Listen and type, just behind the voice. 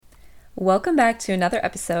Welcome back to another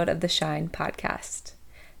episode of the Shine podcast.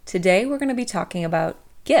 Today we're going to be talking about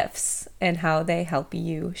gifts and how they help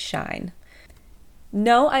you shine.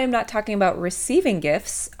 No, I am not talking about receiving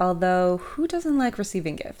gifts, although who doesn't like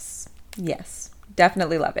receiving gifts? Yes,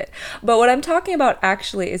 definitely love it. But what I'm talking about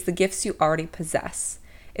actually is the gifts you already possess.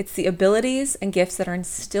 It's the abilities and gifts that are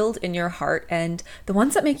instilled in your heart and the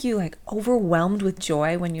ones that make you overwhelmed with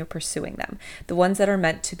joy when you're pursuing them. The ones that are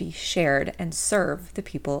meant to be shared and serve the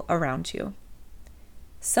people around you.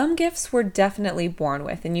 Some gifts we're definitely born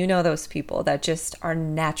with, and you know those people that just are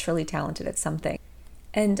naturally talented at something.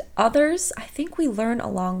 And others, I think we learn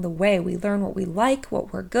along the way. We learn what we like,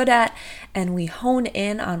 what we're good at, and we hone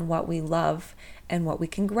in on what we love and what we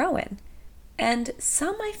can grow in. And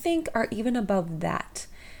some, I think, are even above that.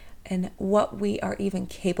 And what we are even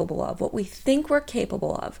capable of, what we think we're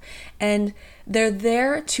capable of. And they're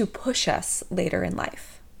there to push us later in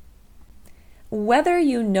life. Whether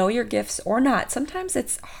you know your gifts or not, sometimes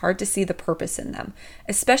it's hard to see the purpose in them,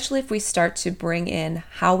 especially if we start to bring in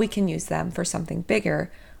how we can use them for something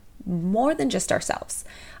bigger, more than just ourselves.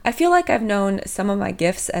 I feel like I've known some of my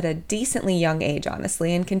gifts at a decently young age,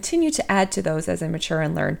 honestly, and continue to add to those as I mature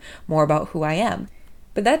and learn more about who I am.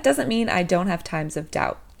 But that doesn't mean I don't have times of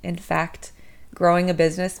doubt. In fact, growing a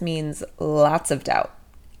business means lots of doubt,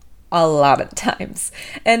 a lot of times,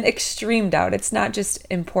 and extreme doubt. It's not just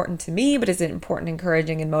important to me, but is it important,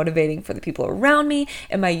 encouraging, and motivating for the people around me?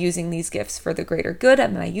 Am I using these gifts for the greater good?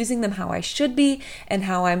 Am I using them how I should be and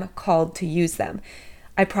how I'm called to use them?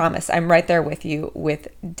 I promise I'm right there with you with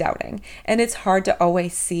doubting. And it's hard to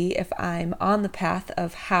always see if I'm on the path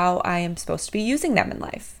of how I am supposed to be using them in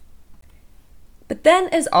life. But then,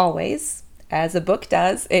 as always, as a book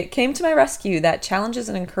does, it came to my rescue that challenges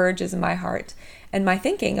and encourages my heart and my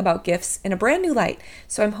thinking about gifts in a brand new light.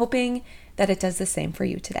 So I'm hoping that it does the same for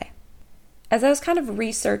you today. As I was kind of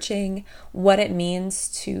researching what it means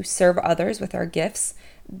to serve others with our gifts,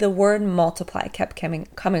 the word multiply kept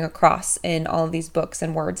coming across in all of these books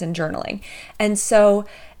and words and journaling. And so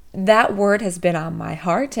that word has been on my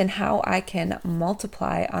heart and how I can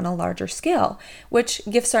multiply on a larger scale, which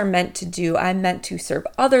gifts are meant to do. I'm meant to serve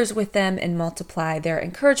others with them and multiply their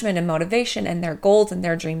encouragement and motivation and their goals and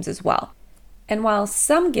their dreams as well. And while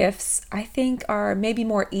some gifts I think are maybe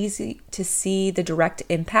more easy to see the direct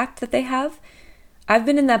impact that they have, I've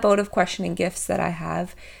been in that boat of questioning gifts that I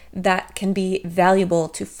have that can be valuable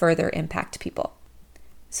to further impact people.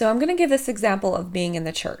 So I'm going to give this example of being in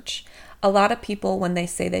the church. A lot of people, when they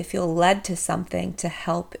say they feel led to something to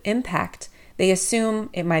help impact, they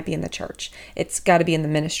assume it might be in the church. It's got to be in the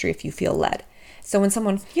ministry if you feel led. So when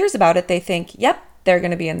someone hears about it, they think, yep, they're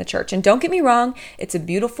going to be in the church. And don't get me wrong, it's a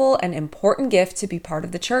beautiful and important gift to be part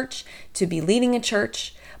of the church, to be leading a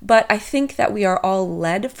church. But I think that we are all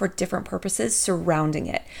led for different purposes surrounding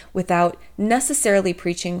it without necessarily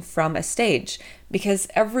preaching from a stage, because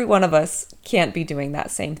every one of us can't be doing that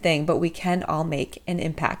same thing, but we can all make an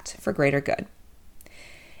impact for greater good.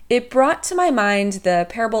 It brought to my mind the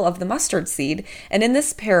parable of the mustard seed, and in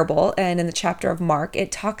this parable and in the chapter of Mark,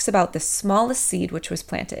 it talks about the smallest seed which was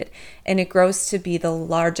planted, and it grows to be the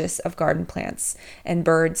largest of garden plants, and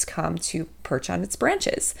birds come to perch on its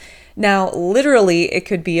branches. Now, literally, it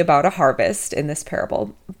could be about a harvest in this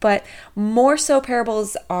parable, but more so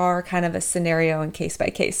parables are kind of a scenario and case by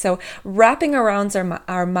case. So wrapping around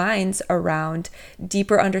our minds around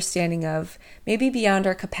deeper understanding of maybe beyond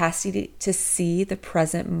our capacity to see the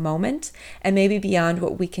present moment and maybe beyond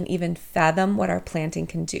what we can even fathom what our planting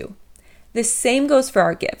can do. The same goes for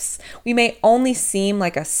our gifts. We may only seem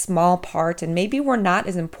like a small part and maybe we're not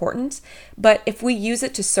as important, but if we use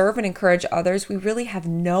it to serve and encourage others, we really have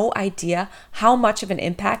no idea how much of an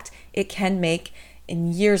impact it can make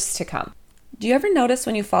in years to come. Do you ever notice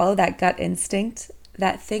when you follow that gut instinct,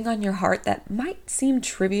 that thing on your heart that might seem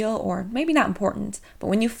trivial or maybe not important, but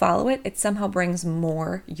when you follow it, it somehow brings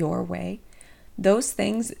more your way? Those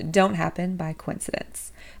things don't happen by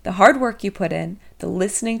coincidence. The hard work you put in, the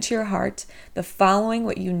listening to your heart, the following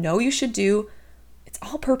what you know you should do, it's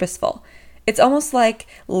all purposeful. It's almost like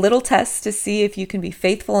little tests to see if you can be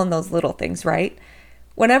faithful in those little things, right?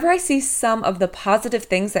 Whenever I see some of the positive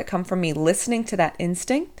things that come from me listening to that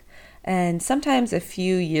instinct, and sometimes a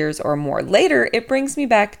few years or more later, it brings me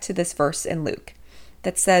back to this verse in Luke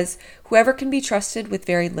that says, "Whoever can be trusted with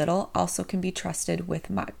very little also can be trusted with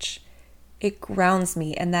much." It grounds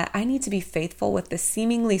me in that I need to be faithful with the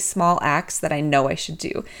seemingly small acts that I know I should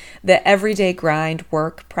do, the everyday grind,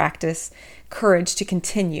 work, practice, courage to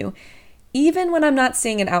continue, even when I'm not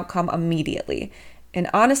seeing an outcome immediately. And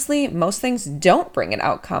honestly, most things don't bring an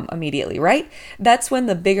outcome immediately, right? That's when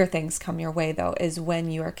the bigger things come your way, though, is when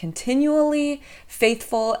you are continually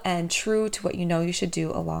faithful and true to what you know you should do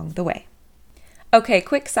along the way. Okay,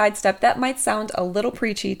 quick sidestep. That might sound a little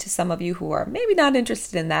preachy to some of you who are maybe not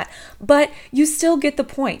interested in that, but you still get the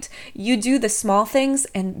point. You do the small things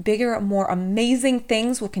and bigger, more amazing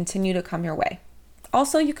things will continue to come your way.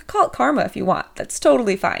 Also, you could call it karma if you want. That's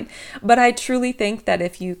totally fine. But I truly think that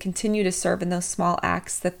if you continue to serve in those small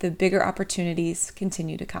acts, that the bigger opportunities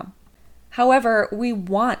continue to come. However, we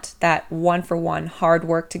want that one-for-one hard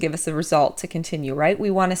work to give us a result to continue, right? We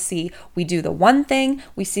want to see we do the one thing,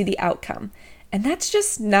 we see the outcome. And that's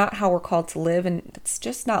just not how we're called to live, and it's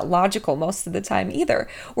just not logical most of the time either.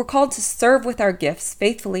 We're called to serve with our gifts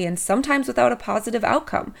faithfully and sometimes without a positive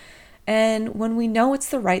outcome, and when we know it's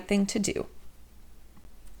the right thing to do.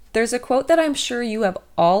 There's a quote that I'm sure you have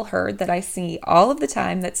all heard that I see all of the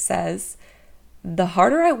time that says, "The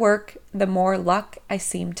harder I work, the more luck I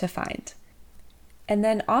seem to find." And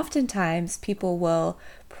then oftentimes people will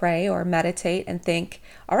pray or meditate and think,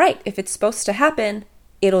 all right, if it's supposed to happen,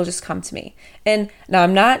 it'll just come to me. And now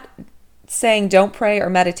I'm not saying don't pray or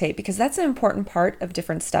meditate, because that's an important part of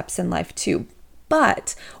different steps in life too.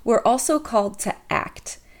 But we're also called to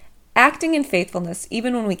act. Acting in faithfulness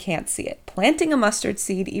even when we can't see it. Planting a mustard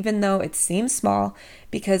seed even though it seems small,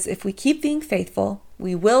 because if we keep being faithful,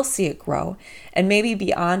 we will see it grow and maybe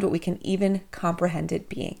beyond what we can even comprehend it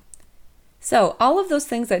being. So all of those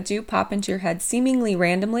things that do pop into your head seemingly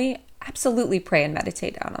randomly, absolutely pray and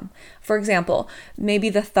meditate on them. For example, maybe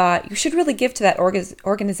the thought, you should really give to that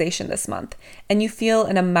organization this month, and you feel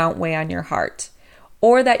an amount weigh on your heart.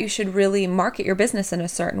 Or that you should really market your business in a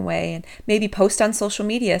certain way and maybe post on social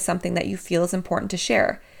media something that you feel is important to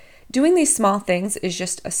share. Doing these small things is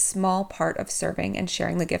just a small part of serving and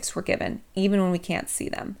sharing the gifts we're given, even when we can't see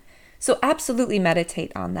them. So absolutely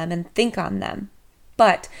meditate on them and think on them.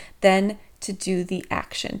 But then to do the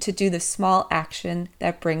action, to do the small action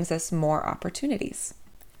that brings us more opportunities.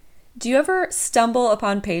 Do you ever stumble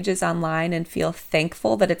upon pages online and feel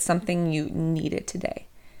thankful that it's something you needed today?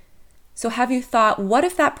 So have you thought, what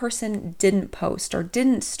if that person didn't post or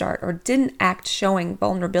didn't start or didn't act showing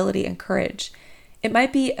vulnerability and courage? It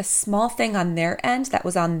might be a small thing on their end that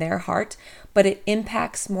was on their heart, but it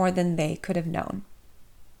impacts more than they could have known.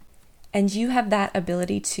 And you have that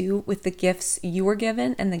ability too with the gifts you were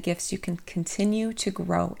given and the gifts you can continue to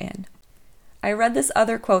grow in. I read this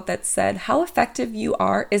other quote that said, how effective you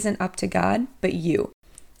are isn't up to God, but you.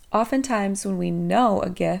 Oftentimes when we know a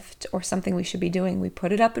gift or something we should be doing, we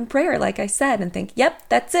put it up in prayer, like I said, and think, yep,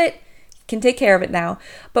 that's it. You can take care of it now.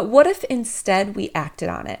 But what if instead we acted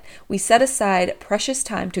on it? We set aside precious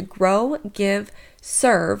time to grow, give,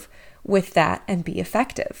 serve with that, and be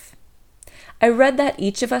effective. I read that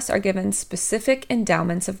each of us are given specific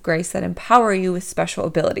endowments of grace that empower you with special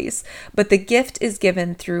abilities, but the gift is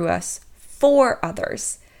given through us for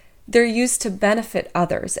others. They're used to benefit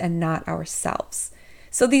others and not ourselves.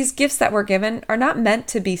 So these gifts that we're given are not meant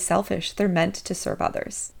to be selfish, they're meant to serve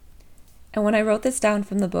others. And when I wrote this down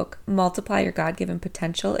from the book, Multiply Your God-Given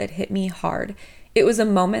Potential, it hit me hard. It was a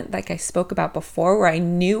moment, like I spoke about before, where I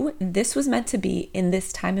knew this was meant to be in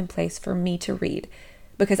this time and place for me to read.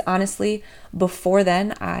 Because honestly, before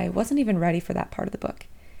then, I wasn't even ready for that part of the book.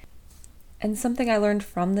 And something I learned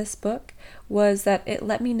from this book was that it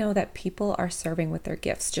let me know that people are serving with their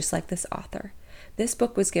gifts, just like this author. This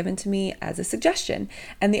book was given to me as a suggestion,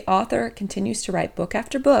 and the author continues to write book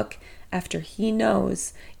after he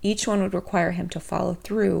knows each one would require him to follow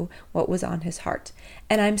through what was on his heart.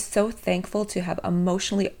 And I'm so thankful to have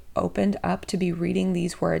emotionally opened up to be reading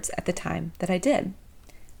these words at the time that I did.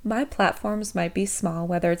 My platforms might be small,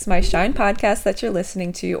 whether it's my Shine podcast that you're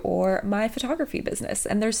listening to or my photography business.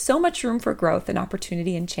 And there's so much room for growth and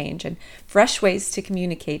opportunity and change and fresh ways to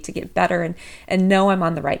communicate to get better and know I'm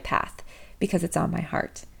on the right path because it's on my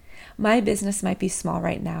heart. My business might be small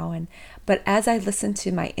right now, but as I listen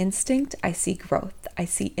to my instinct, I see growth. I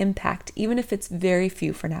see impact, even if it's very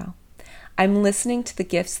few for now. I'm listening to the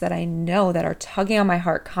gifts that I know that are tugging on my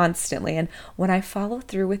heart constantly, and when I follow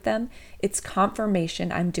through with them, it's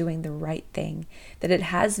confirmation I'm doing the right thing, that it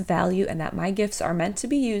has value, and that my gifts are meant to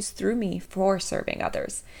be used through me for serving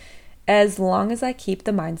others, as long as I keep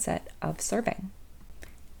the mindset of serving.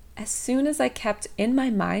 As soon as I kept in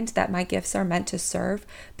my mind that my gifts are meant to serve,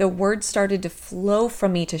 the words started to flow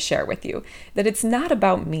from me to share with you. That it's not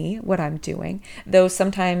about me, what I'm doing, though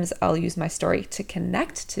sometimes I'll use my story to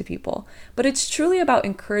connect to people, but it's truly about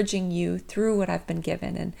encouraging you through what I've been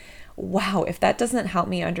given. And wow, if that doesn't help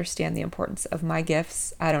me understand the importance of my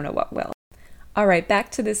gifts, I don't know what will. All right,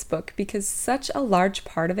 back to this book, because such a large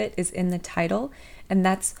part of it is in the title, and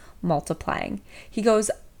that's multiplying. He goes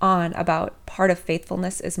on about part of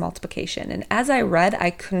faithfulness is multiplication. And as I read, I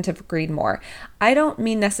couldn't have agreed more. I don't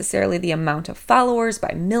mean necessarily the amount of followers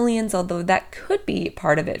by millions, although that could be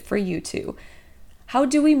part of it for you too. How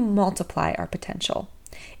do we multiply our potential?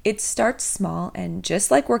 It starts small, and just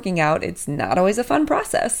like working out, it's not always a fun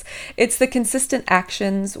process. It's the consistent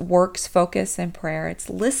actions, works, focus, and prayer. It's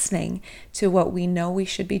listening to what we know we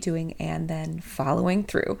should be doing and then following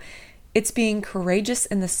through. It's being courageous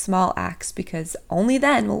in the small acts, because only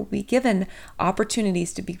then will we be given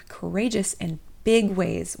opportunities to be courageous in big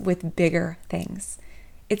ways with bigger things.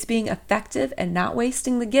 It's being effective and not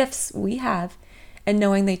wasting the gifts we have, and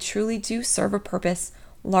knowing they truly do serve a purpose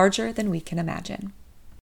larger than we can imagine.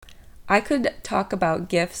 I could talk about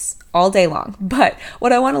gifts all day long, but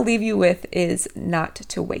what I want to leave you with is not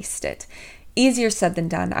to waste it. Easier said than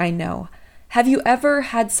done, I know. Have you ever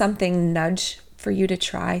had something nudge for you to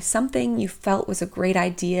try, something you felt was a great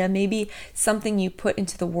idea, maybe something you put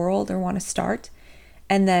into the world or want to start,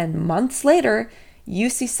 and then months later, you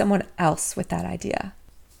see someone else with that idea?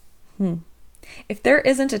 If there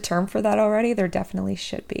isn't a term for that already, there definitely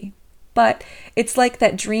should be. But it's like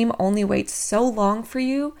that dream only waits so long for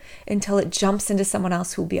you until it jumps into someone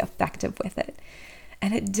else who will be effective with it.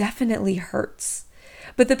 And it definitely hurts.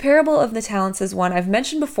 But the parable of the talents is one I've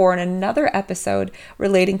mentioned before in another episode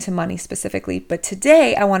relating to money specifically, but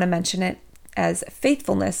today I want to mention it as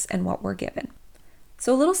faithfulness and what we're given.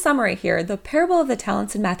 So a little summary here. The parable of the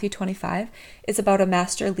talents in Matthew 25 is about a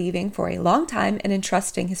master leaving for a long time and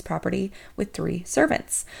entrusting his property with 3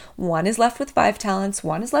 servants. One is left with 5 talents,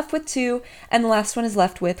 one is left with 2, and the last one is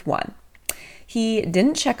left with 1. He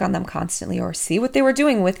didn't check on them constantly or see what they were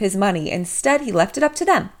doing with his money. Instead, he left it up to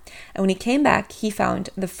them. And when he came back, he found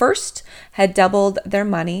the first had doubled their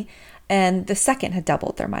money and the second had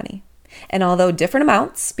doubled their money. And although different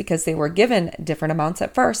amounts, because they were given different amounts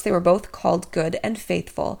at first, they were both called good and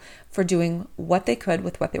faithful for doing what they could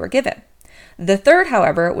with what they were given. The third,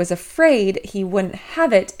 however, was afraid he wouldn't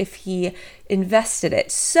have it if he invested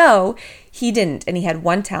it. So he didn't, and he had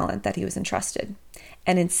 1 talent that he was entrusted.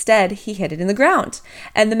 And instead, he hid it in the ground.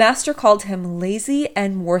 And the master called him lazy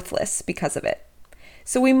and worthless because of it.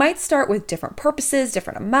 So we might start with different purposes,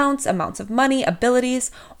 different amounts of money, abilities,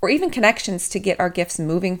 or even connections to get our gifts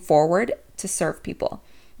moving forward to serve people.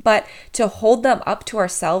 But to hold them up to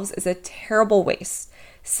ourselves is a terrible waste,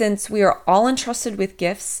 since we are all entrusted with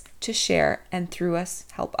gifts to share and through us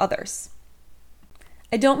help others.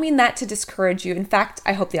 I don't mean that to discourage you. In fact,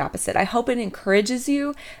 I hope the opposite. I hope it encourages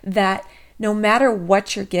you that no matter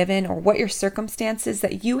what you're given or what your circumstances,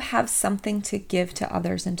 that you have something to give to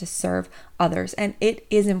others and to serve others. And it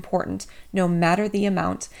is important, no matter the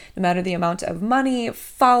amount of money,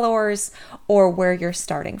 followers, or where you're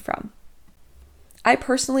starting from. I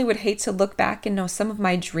personally would hate to look back and know some of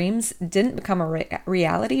my dreams didn't become a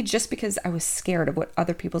reality just because I was scared of what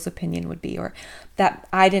other people's opinion would be, or that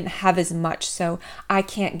I didn't have as much, so I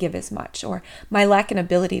can't give as much, or my lack in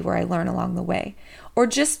ability where I learn along the way, or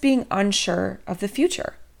just being unsure of the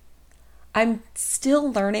future. I'm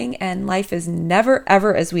still learning, and life is never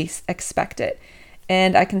ever as we expect it.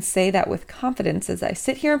 And I can say that with confidence as I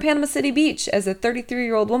sit here in Panama City Beach as a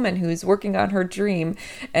 33-year-old woman who's working on her dream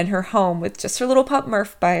and her home with just her little pup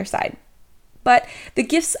Murph by her side. But the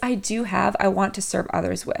gifts I do have, I want to serve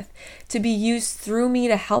others with, to be used through me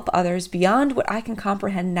to help others beyond what I can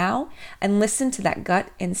comprehend now, and listen to that gut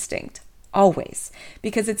instinct, always,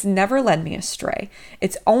 because it's never led me astray.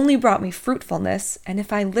 It's only brought me fruitfulness, and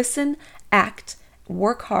if I listen, act,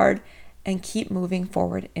 work hard, and keep moving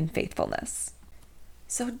forward in faithfulness.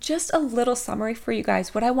 So just a little summary for you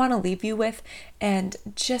guys. What I want to leave you with and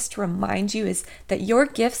just remind you is that your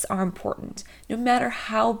gifts are important, no matter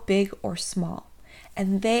how big or small,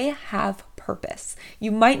 and they have purpose.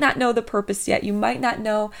 You might not know the purpose yet. You might not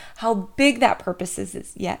know how big that purpose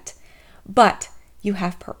is yet, but you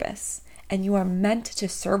have purpose and you are meant to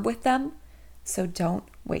serve with them, so don't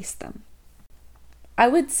waste them. I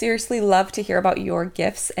would seriously love to hear about your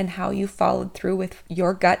gifts and how you followed through with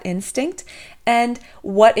your gut instinct and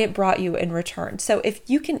what it brought you in return. So if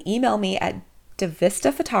you can email me at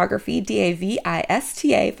Davista Photography,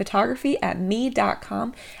 Davista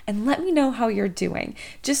photography@me.com, and let me know how you're doing.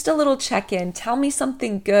 Just a little check-in. Tell me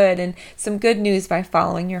something good and some good news by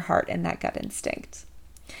following your heart and that gut instinct.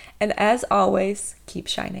 And as always, keep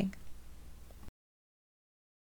shining.